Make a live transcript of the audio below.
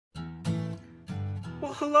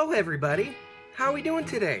Well, hello everybody. How are we doing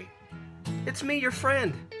today? It's me, your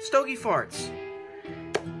friend, StogieFarts.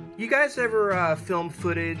 You guys ever film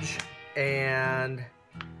footage and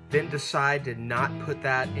then decide to not put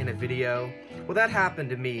that in a video? Well, that happened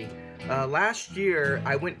to me. Last year,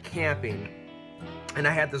 I went camping, and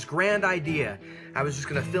I had this grand idea. I was just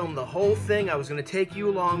gonna film the whole thing. I was gonna take you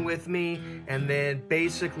along with me, and then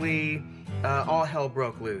basically all hell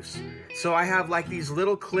broke loose. So I have like these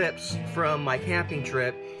little clips from my camping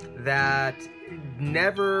trip that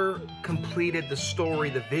never completed the story,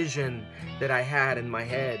 the vision that I had in my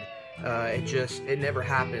head. It never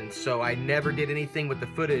happened. So I never did anything with the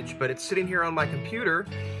footage, but it's sitting here on my computer,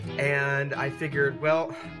 and I figured,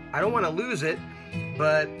 well, I don't want to lose it,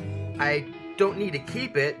 but I don't need to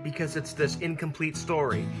keep it because it's this incomplete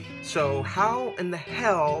story. So how in the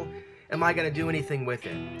hell am I going to do anything with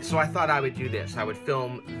it? So I thought I would do this. I would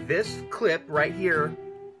film this clip right here,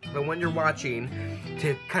 the one you're watching,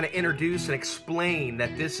 to kind of introduce and explain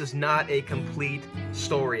that this is not a complete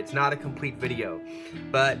story. It's not a complete video.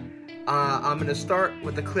 But I'm going to start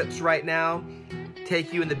with the clips right now,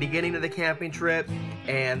 take you in the beginning of the camping trip,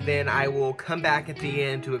 and then I will come back at the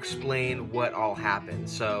end to explain what all happened.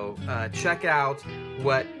 So check out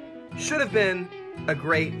what should have been a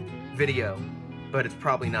great video, but it's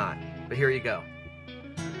probably not. But here you go.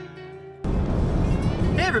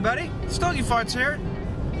 Hey everybody, StogieFarts here.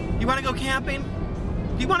 You want to go camping?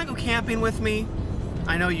 Do you want to go camping with me?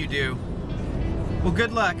 I know you do. Well,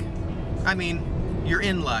 good luck. I mean, you're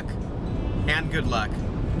in luck. And good luck.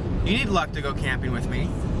 You need luck to go camping with me,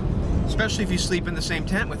 especially if you sleep in the same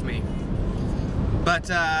tent with me.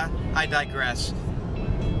 But I digress.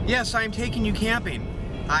 Yes, I'm taking you camping.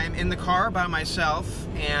 I'm in the car by myself,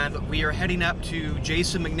 and we are heading up to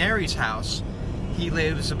Jason McNary's house. He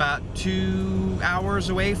lives about 2 hours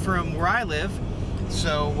away from where I live,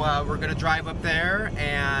 so we're gonna drive up there,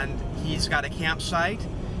 and he's got a campsite,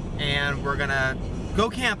 and we're gonna go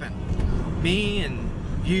camping. Me and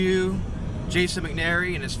you, Jason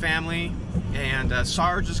McNary and his family, and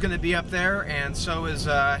Sarge is gonna be up there, and so is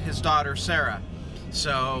his daughter Sarah.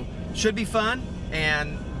 So should be fun,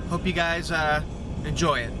 and hope you guys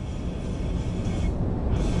enjoy it.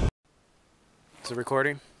 Is it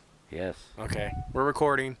recording? Yes. Okay, we're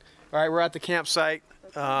recording. All right, we're at the campsite.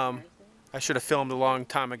 I should have filmed a long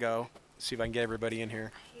time ago. See if I can get everybody in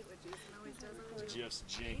here. Just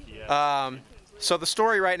jinky. So the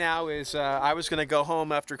story right now is I was going to go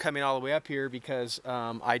home after coming all the way up here because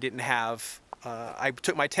I didn't have, I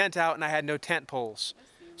took my tent out and I had no tent poles.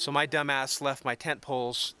 So my dumbass left my tent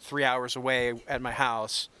poles 3 hours away at my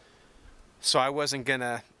house. So I wasn't going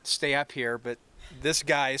to stay up here, but this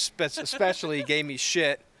guy especially gave me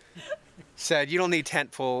shit. Said, you don't need tent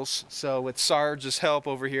poles. So with Sarge's help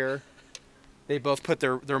over here, they both put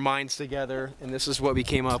their minds together, and this is what we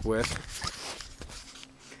came up with.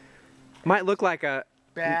 Might look like a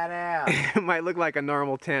badass. It might look like a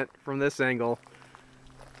normal tent from this angle,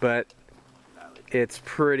 but it's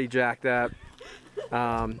pretty jacked up.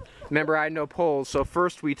 Remember, I had no poles, so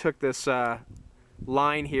first we took this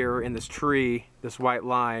line here in this tree, this white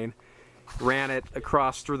line, ran it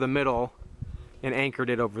across through the middle, and anchored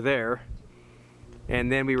it over there.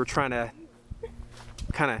 And then we were trying to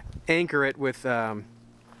kind of anchor it with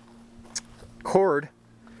cord.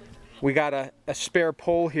 We got a spare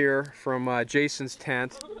pole here from Jason's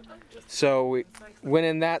tent. So we went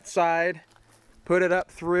in that side, put it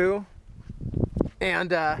up through,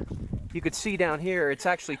 and you could see down here, it's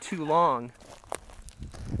actually too long.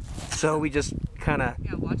 So we just kind of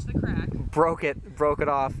broke it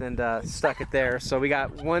off and stuck it there. So we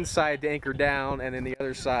got one side to anchor down, and then the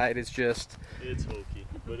other side is just, it's hokey,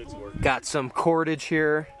 but it's working. Got some cordage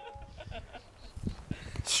here,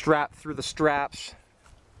 strapped through the straps,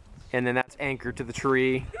 and then that's anchored to the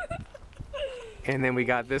tree. And then we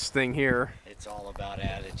got this thing here. It's all about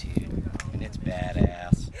attitude, and it's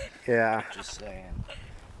badass. Yeah. Just saying.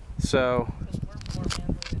 So,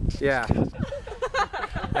 yeah.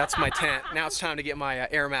 That's my tent. Now it's time to get my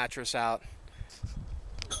air mattress out,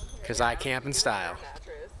 because I camp in style.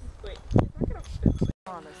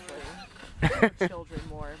 Honestly, children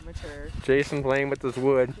more mature. Jason playing with this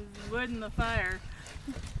wood. There's wood in the fire.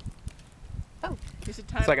 Oh, you should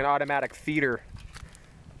tie It's like an automatic feeder.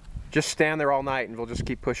 Just stand there all night and we'll just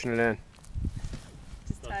keep pushing it in.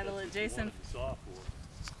 Just title it Jason.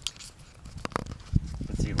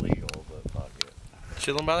 It's illegal, but fuck it.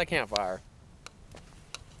 Chilling by the campfire.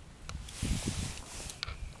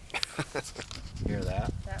 Hear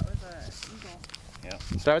that? That was a eagle. Yeah.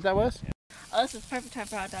 Is that what that was? Yeah. Oh, this is perfect time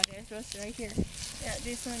for hot dog. It's roasted right here. Yeah,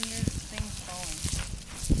 Jason, your thing's falling.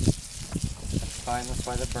 fine. That's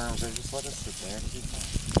why the berms are. Just let it sit there. It'll be fine.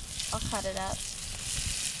 I'll cut it up.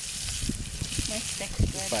 My stick's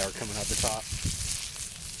good. Fire coming out the top.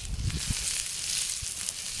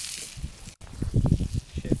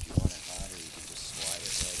 Shit, if you want it hotter, you can just slide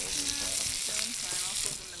it right over the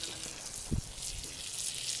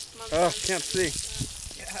bottom. Oh, can't see.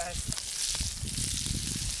 Yes.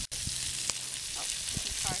 Oh,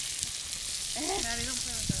 it's hard. Daddy, don't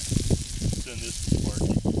play with that. Then this is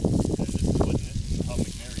Sparky. And this is what how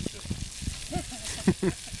McNary took.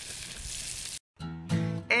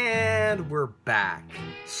 And we're back.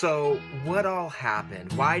 So what all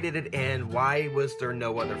happened? Why did it end? Why was there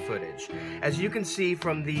no other footage? As you can see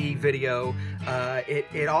from the video,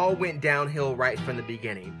 it all went downhill right from the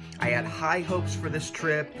beginning. I had high hopes for this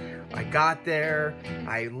trip. I got there,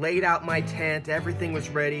 I laid out my tent, everything was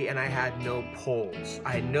ready, and I had no poles.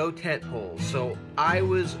 I had no tent poles, so I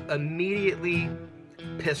was immediately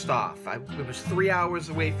pissed off. It was 3 hours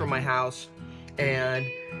away from my house, and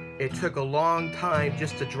it took a long time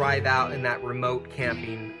just to drive out in that remote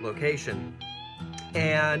camping location.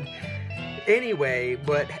 And anyway,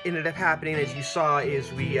 what ended up happening, as you saw, is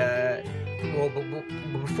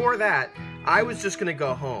before that, I was just gonna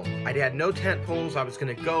go home. I had no tent poles, I was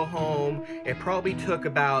gonna go home. It probably took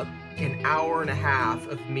about an hour and a half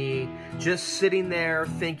of me just sitting there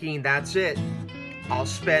thinking, that's it. I'll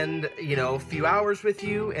spend, a few hours with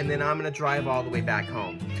you, and then I'm gonna drive all the way back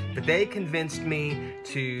home. But they convinced me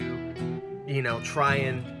to, try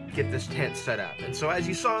and get this tent set up. And so as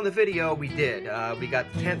you saw in the video, we did. We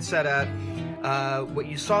got the tent set up. What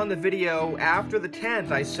you saw in the video, after the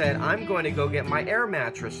tent, I said, I'm going to go get my air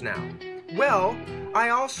mattress now. Well, I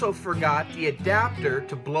also forgot the adapter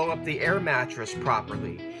to blow up the air mattress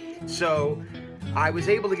properly. So I was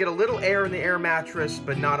able to get a little air in the air mattress,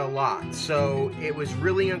 but not a lot. So it was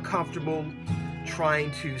really uncomfortable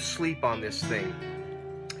trying to sleep on this thing.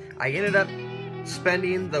 I ended up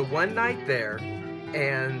spending the one night there,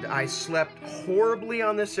 and I slept horribly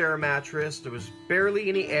on this air mattress. There was barely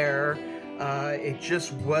any air. It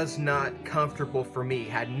just was not comfortable for me.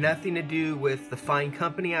 Had nothing to do with the fine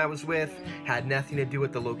company I was with, had nothing to do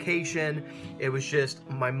with the location. It was just,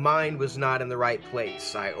 my mind was not in the right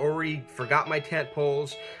place. I already forgot my tent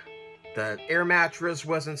poles. The air mattress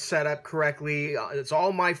wasn't set up correctly. It's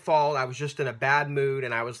all my fault. I was just in a bad mood,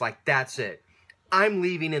 and I was like, that's it. I'm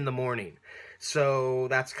leaving in the morning. So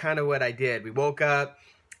that's kind of what I did. We woke up.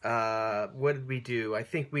 What did we do? I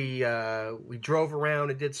think we drove around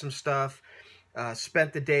and did some stuff.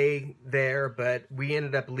 Spent the day there, but we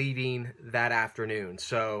ended up leaving that afternoon,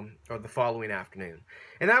 or the following afternoon.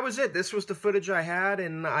 And that was it. This was the footage I had,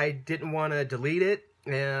 and I didn't want to delete it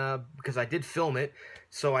because I did film it.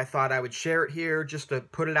 So I thought I would share it here just to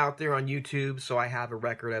put it out there on YouTube so I have a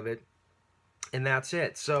record of it. And that's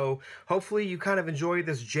it. So hopefully you kind of enjoyed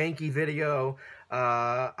this janky video.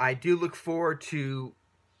 I do look forward to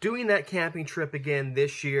doing that camping trip again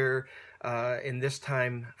this year, and this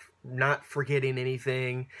time not forgetting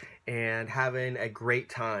anything and having a great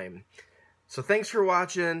time. So thanks for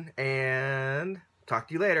watching, and talk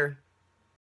to you later.